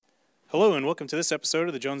Hello and welcome to this episode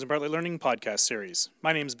of the Jones and Bartlett Learning Podcast Series.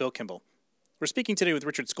 My name is Bill Kimball. We're speaking today with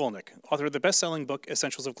Richard Skolnick, author of the best-selling book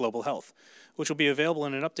Essentials of Global Health, which will be available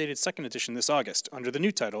in an updated second edition this August under the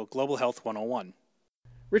new title Global Health 101.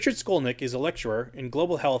 Richard Skolnick is a lecturer in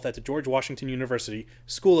global health at the George Washington University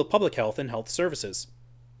School of Public Health and Health Services.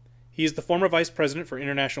 He is the former vice president for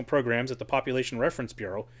international programs at the Population Reference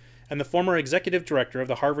Bureau and the former executive director of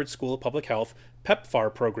the Harvard School of Public Health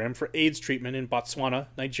PEPFAR program for AIDS treatment in Botswana,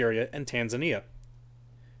 Nigeria, and Tanzania.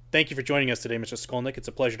 Thank you for joining us today, Mr. Skolnick. It's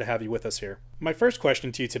a pleasure to have you with us here. My first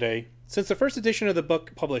question to you today, since the first edition of the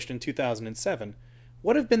book published in 2007,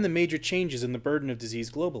 what have been the major changes in the burden of disease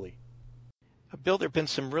globally? Bill, there have been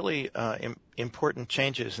some really important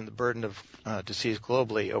changes in the burden of disease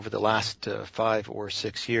globally over the last 5 or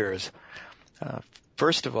 6 years.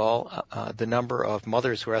 First of all, the number of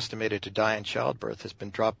mothers who are estimated to die in childbirth has been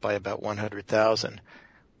dropped by about 100,000.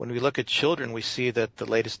 When we look at children, we see that the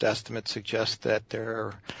latest estimates suggest that there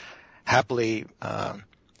are happily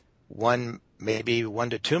 1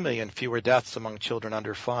 to 2 million fewer deaths among children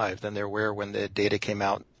under 5 than there were when the data came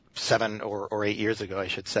out 7 or 8 years ago, I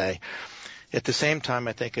should say. At the same time,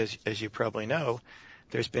 I think, as you probably know,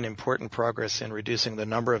 there's been important progress in reducing the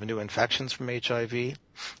number of new infections from HIV,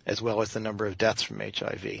 as well as the number of deaths from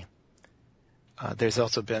HIV. There's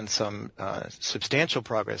also been some substantial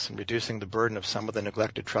progress in reducing the burden of some of the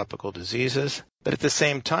neglected tropical diseases. But at the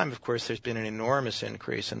same time, of course, there's been an enormous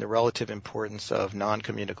increase in the relative importance of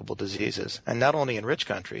non-communicable diseases, and not only in rich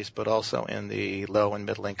countries, but also in the low and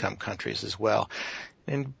middle-income countries as well.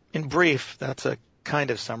 In brief, that's a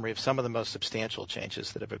kind of summary of some of the most substantial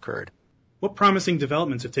changes that have occurred. What promising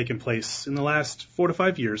developments have taken place in the last 4 to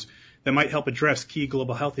 5 years that might help address key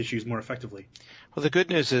global health issues more effectively? Well, the good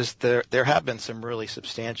news is there have been some really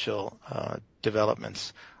substantial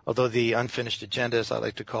developments. Although the unfinished agenda, as I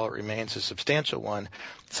like to call it, remains a substantial one,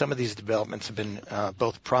 some of these developments have been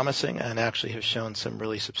both promising and actually have shown some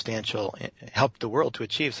really substantial, helped the world to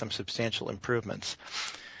achieve some substantial improvements.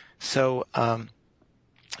 So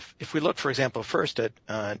if we look, for example, first at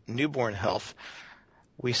newborn health,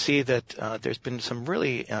 we see that there's been some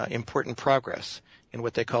really important progress in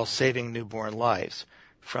what they call saving newborn lives,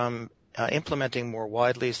 from implementing more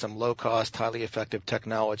widely some low-cost, highly effective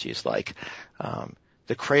technologies like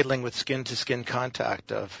the cradling with skin-to-skin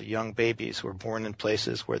contact of young babies who are born in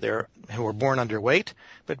places who are born underweight,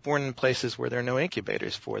 but born in places where there are no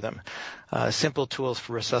incubators for them. Simple tools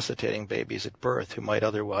for resuscitating babies at birth who might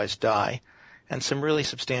otherwise die. And some really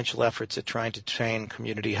substantial efforts at trying to train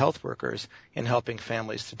community health workers in helping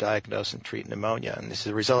families to diagnose and treat pneumonia. And as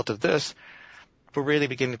a result of this, we're really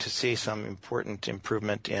beginning to see some important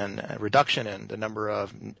improvement in reduction in the number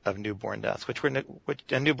of newborn deaths,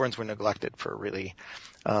 and newborns were neglected for a really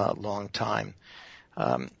long time.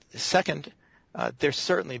 Second, there's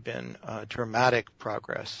certainly been dramatic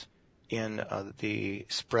progress in the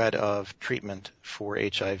spread of treatment for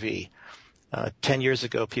HIV. 10 years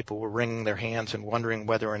ago, people were wringing their hands and wondering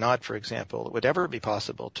whether or not, for example, it would ever be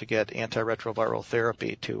possible to get antiretroviral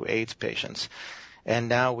therapy to AIDS patients. And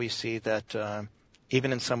now we see that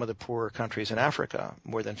even in some of the poorer countries in Africa,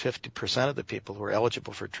 more than 50% of the people who are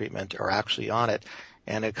eligible for treatment are actually on it.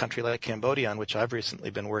 And a country like Cambodia, on which I've recently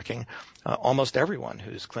been working, almost everyone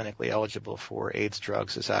who's clinically eligible for AIDS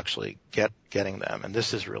drugs is actually getting them. And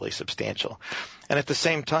this is really substantial. And at the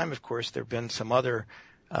same time, of course, there have been some other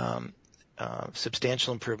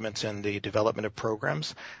substantial improvements in the development of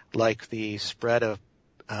programs, like the spread of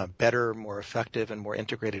better, more effective, and more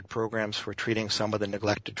integrated programs for treating some of the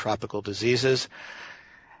neglected tropical diseases.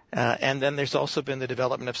 And then there's also been the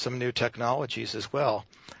development of some new technologies as well,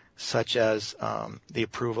 such as the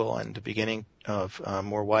approval and the beginning of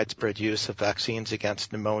more widespread use of vaccines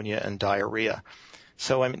against pneumonia and diarrhea.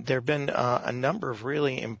 So there have been a number of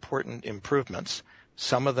really important improvements.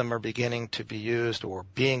 Some of them are beginning to be used or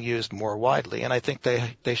being used more widely, and I think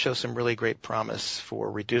they show some really great promise for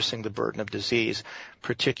reducing the burden of disease,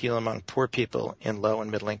 particularly among poor people in low and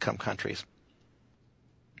middle-income countries.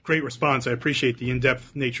 Great response. I appreciate the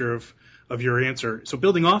in-depth nature of your answer. So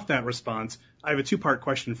building off that response, I have a two-part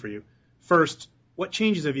question for you. First, what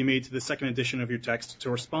changes have you made to the second edition of your text to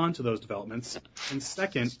respond to those developments? And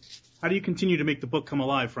second, how do you continue to make the book come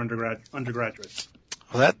alive for undergraduates?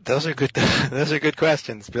 Well, those are good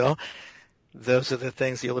questions, Bill. Those are the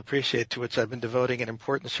things you'll appreciate, to which I've been devoting an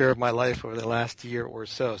important share of my life over the last year or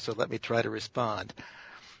so. So let me try to respond.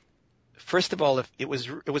 First of all, it was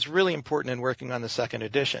really important in working on the second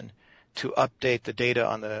edition to update the data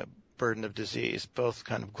on the burden of disease, both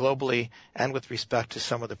kind of globally and with respect to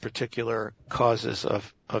some of the particular causes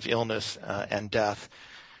of illness and death.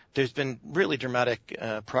 there's been really dramatic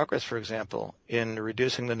progress, for example, in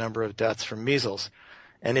reducing the number of deaths from measles.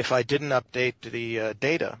 And if I didn't update the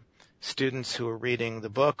data, students who are reading the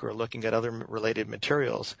book or looking at other related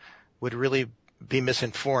materials would really be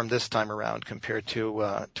misinformed this time around compared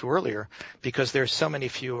to earlier, because there's so many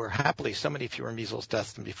fewer measles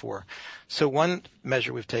deaths than before. So one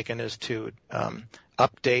measure we've taken is to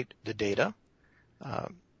update the data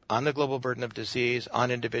on the global burden of disease, on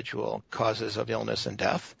individual causes of illness and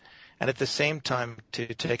death, and at the same time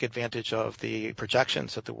to take advantage of the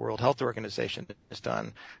projections that the World Health Organization has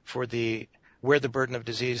done for where the burden of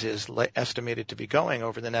disease is estimated to be going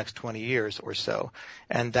over the next 20 years or so.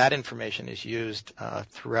 And that information is used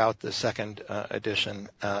throughout the second edition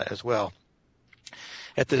as well.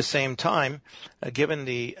 At the same time, given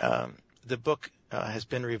the book has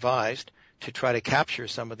been revised to try to capture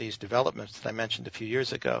some of these developments that I mentioned a few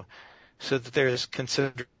years ago, so that there's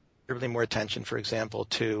considerably more attention, for example,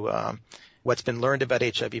 to what's been learned about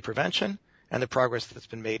HIV prevention and the progress that's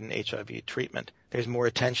been made in HIV treatment. There's more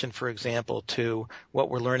attention, for example, to what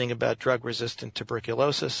we're learning about drug-resistant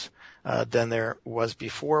tuberculosis than there was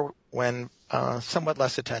before, when somewhat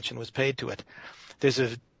less attention was paid to it. There's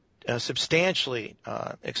a substantially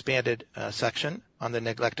expanded section on the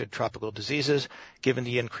neglected tropical diseases, given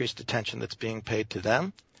the increased attention that's being paid to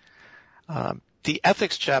them. The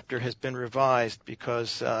ethics chapter has been revised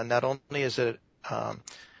because not only is it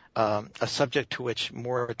a subject to which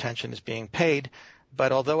more attention is being paid,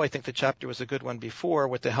 but although I think the chapter was a good one before,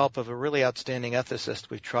 with the help of a really outstanding ethicist,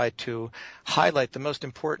 we've tried to highlight the most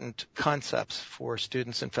important concepts for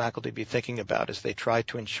students and faculty to be thinking about as they try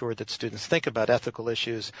to ensure that students think about ethical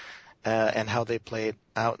issues and how they play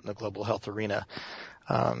out in the global health arena.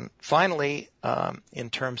 Finally, in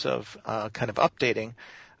terms of kind of updating,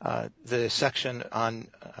 the section on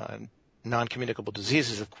non-communicable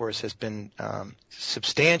diseases, of course, has been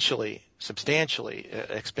substantially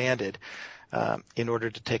expanded in order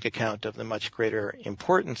to take account of the much greater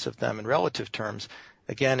importance of them in relative terms,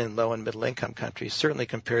 again, in low and middle income countries, certainly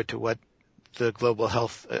compared to what the global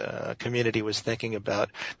health community was thinking about,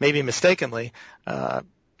 maybe mistakenly,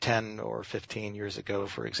 10 or 15 years ago,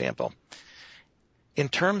 for example. In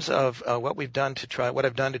terms of what I've done to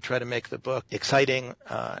try to make the book exciting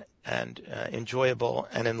and enjoyable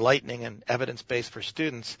and enlightening and evidence-based for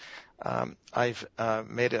students, I've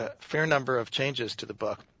made a fair number of changes to the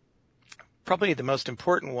book. Probably the most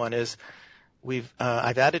important one is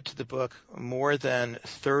I've added to the book more than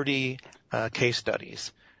 30 case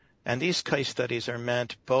studies. And these case studies are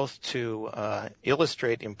meant both to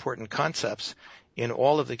illustrate important concepts in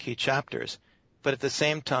all of the key chapters, but at the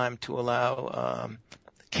same time to allow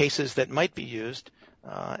cases that might be used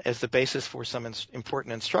as the basis for some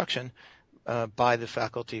important instruction by the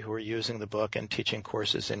faculty who are using the book and teaching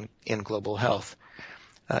courses in global health.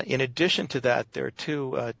 In addition to that, there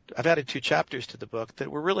are I've added two chapters to the book that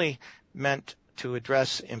were really meant to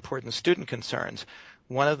address important student concerns.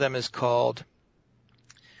 One of them is called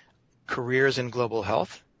Careers in Global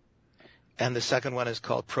Health, and the second one is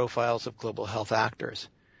called Profiles of Global Health Actors.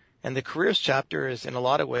 And the careers chapter is, in a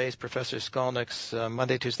lot of ways, Professor Skolnick's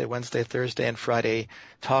Monday, Tuesday, Wednesday, Thursday, and Friday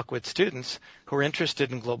talk with students who are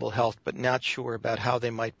interested in global health but not sure about how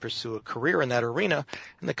they might pursue a career in that arena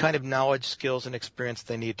and the kind of knowledge, skills, and experience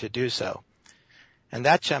they need to do so. And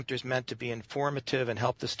that chapter is meant to be informative and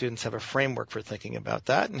help the students have a framework for thinking about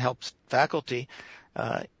that, and helps faculty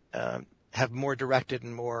have more directed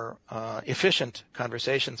and more efficient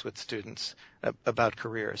conversations with students about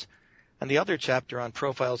careers. And the other chapter on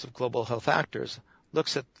Profiles of Global Health Actors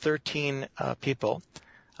looks at 13 people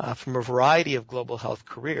from a variety of global health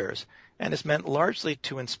careers, and is meant largely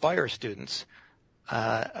to inspire students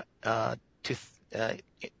to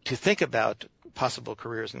think about possible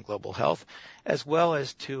careers in global health, as well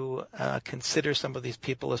as to consider some of these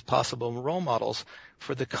people as possible role models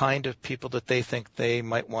for the kind of people that they think they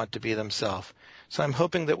might want to be themselves. So I'm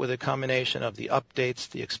hoping that with a combination of the updates,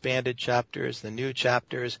 the expanded chapters, the new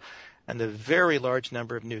chapters, and the very large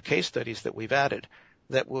number of new case studies that we've added,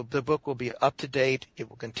 the book will be up to date, it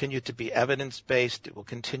will continue to be evidence-based, it will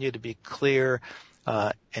continue to be clear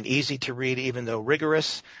and easy to read, even though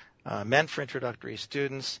rigorous, meant for introductory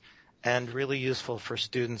students, and really useful for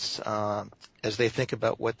students as they think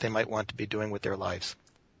about what they might want to be doing with their lives.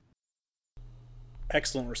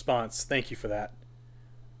 Excellent response. Thank you for that.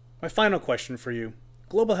 My final question for you.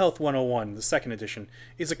 Global Health 101, the second edition,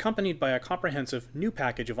 is accompanied by a comprehensive new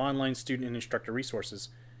package of online student and instructor resources.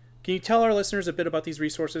 Can you tell our listeners a bit about these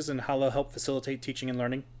resources and how they'll help facilitate teaching and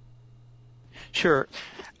learning? Sure.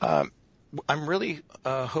 I'm really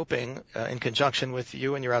hoping, in conjunction with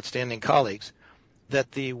you and your outstanding colleagues,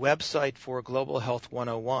 that the website for Global Health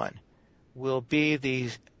 101 will be the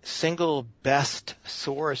single best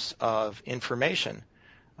source of information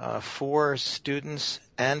for students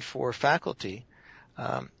and for faculty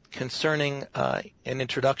concerning an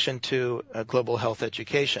introduction to global health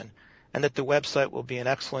education, and that the website will be an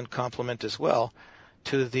excellent complement as well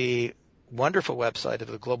to the wonderful website of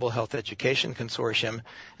the Global Health Education Consortium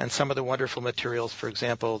and some of the wonderful materials, for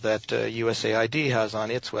example, that USAID has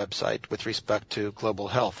on its website with respect to global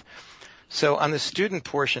health. So on the student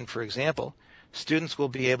portion, for example, students will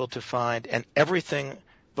be able to find, and everything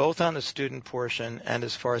both on the student portion and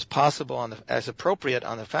as far as possible as appropriate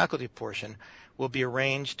on the faculty portion will be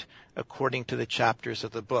arranged according to the chapters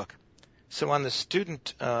of the book. So on the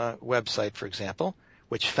student website, for example,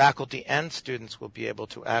 which faculty and students will be able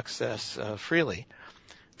to access freely,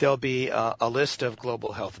 there'll be a list of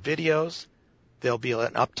global health videos. There'll be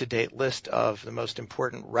an up-to-date list of the most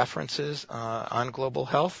important references on global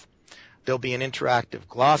health. There'll be an interactive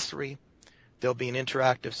glossary. There'll be an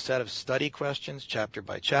interactive set of study questions, chapter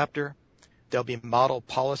by chapter. There'll be model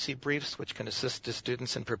policy briefs, which can assist the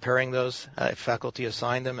students in preparing those if faculty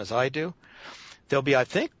assign them, as I do. There'll be, I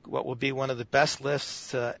think, what will be one of the best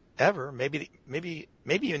lists ever, maybe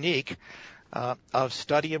unique, of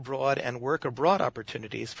study abroad and work abroad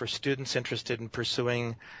opportunities for students interested in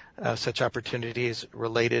pursuing such opportunities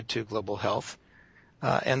related to global health.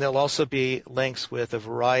 And there'll also be links with a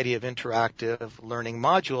variety of interactive learning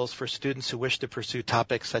modules for students who wish to pursue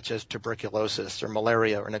topics such as tuberculosis or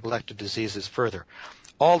malaria or neglected diseases further.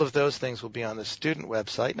 All of those things will be on the student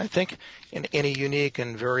website, and I think in a unique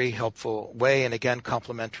and very helpful way, and again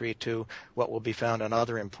complementary to what will be found on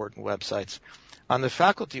other important websites. On the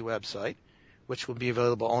faculty website, which will be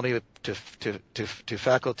available only to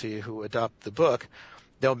faculty who adopt the book,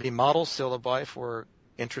 there'll be model syllabi for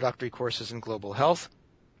introductory courses in global health.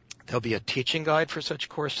 There'll be a teaching guide for such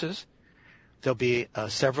courses. There'll be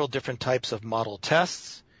several different types of model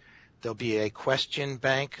tests. There'll be a question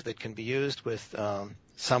bank that can be used with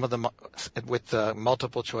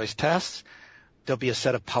multiple choice tests. There'll be a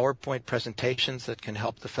set of PowerPoint presentations that can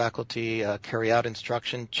help the faculty carry out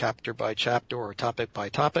instruction chapter by chapter or topic by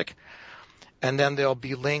topic. And then there'll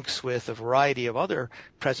be links with a variety of other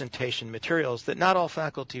presentation materials that not all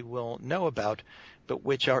faculty will know about, but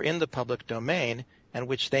which are in the public domain and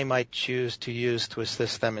which they might choose to use to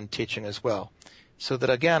assist them in teaching as well. So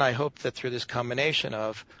that, again, I hope that through this combination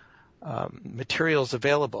of materials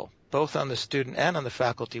available, both on the student and on the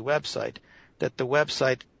faculty website, that the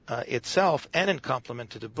website itself, and in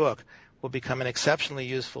complement to the book, will become an exceptionally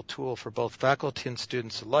useful tool for both faculty and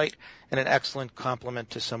students alike, and an excellent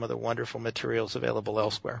complement to some of the wonderful materials available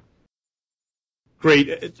elsewhere.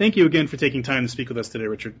 Great. Thank you again for taking time to speak with us today,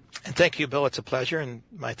 Richard. And thank you, Bill. It's a pleasure, and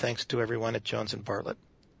my thanks to everyone at Jones & Bartlett.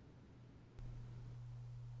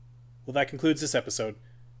 Well, that concludes this episode.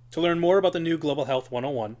 To learn more about the new Global Health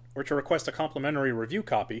 101, or to request a complimentary review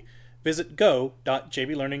copy, visit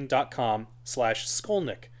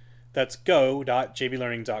go.jblearning.com/Skolnick. That's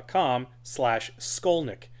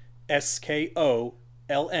go.jblearning.com/Skolnick.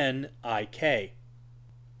 Skolnik.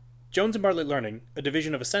 Jones & Bartlett Learning, a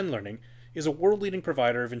division of Ascend Learning, is a world-leading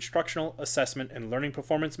provider of instructional, assessment, and learning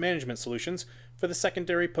performance management solutions for the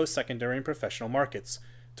secondary, post-secondary, and professional markets.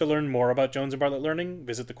 To learn more about Jones & Bartlett Learning,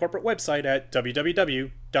 visit the corporate website at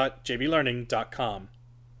www.jblearning.com.